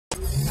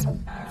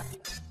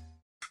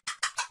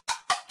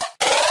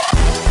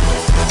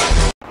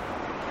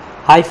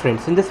Hi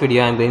friends, in this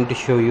video I am going to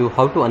show you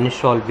how to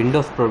uninstall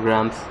Windows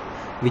programs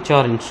which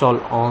are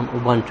installed on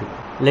Ubuntu.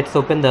 Let's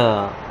open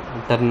the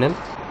terminal,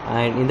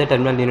 and in the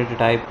terminal you need to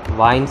type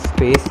wine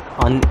space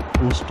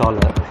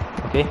uninstaller.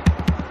 Okay,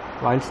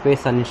 wine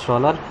space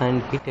uninstaller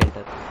and hit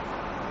enter,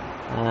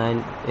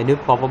 and a new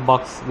pop-up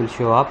box will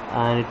show up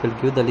and it will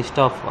give the list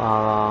of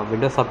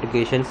Windows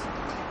applications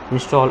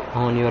installed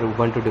on your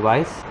Ubuntu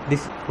device.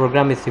 This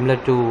program is similar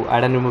to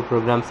add and remove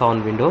programs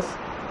on Windows.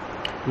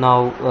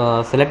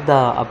 Now select the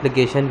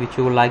application which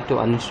you would like to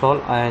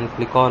uninstall and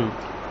click on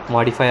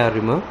modify or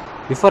remove.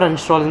 Before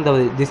installing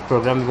this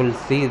program, you will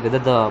see whether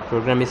the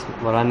program is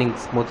running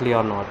smoothly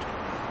or not.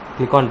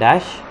 Click on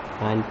dash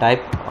and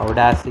type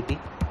Audacity.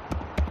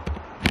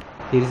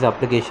 Here is the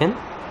application.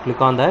 Click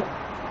on that.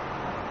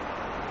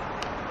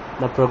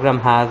 The program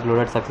has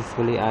loaded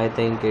successfully. I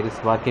think it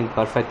is working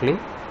perfectly.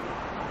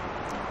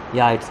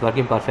 Yeah, it's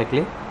working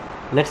perfectly.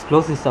 Let's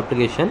close this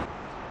application.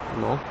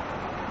 No.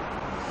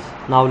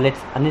 Now let's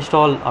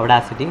uninstall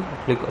Audacity.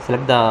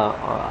 Select the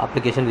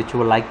application which you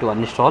would like to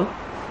uninstall.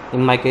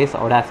 In my case,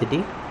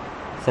 Audacity.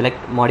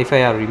 Select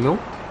modify or remove.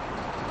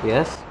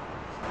 Yes.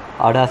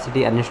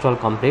 Audacity uninstall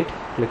complete.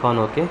 Click on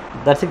OK.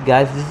 That's it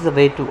guys. This is the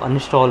way to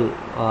uninstall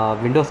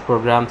Windows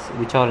programs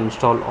which are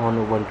installed on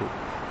Ubuntu.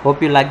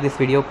 Hope you like this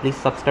video. Please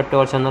subscribe to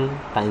our channel.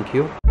 Thank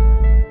you.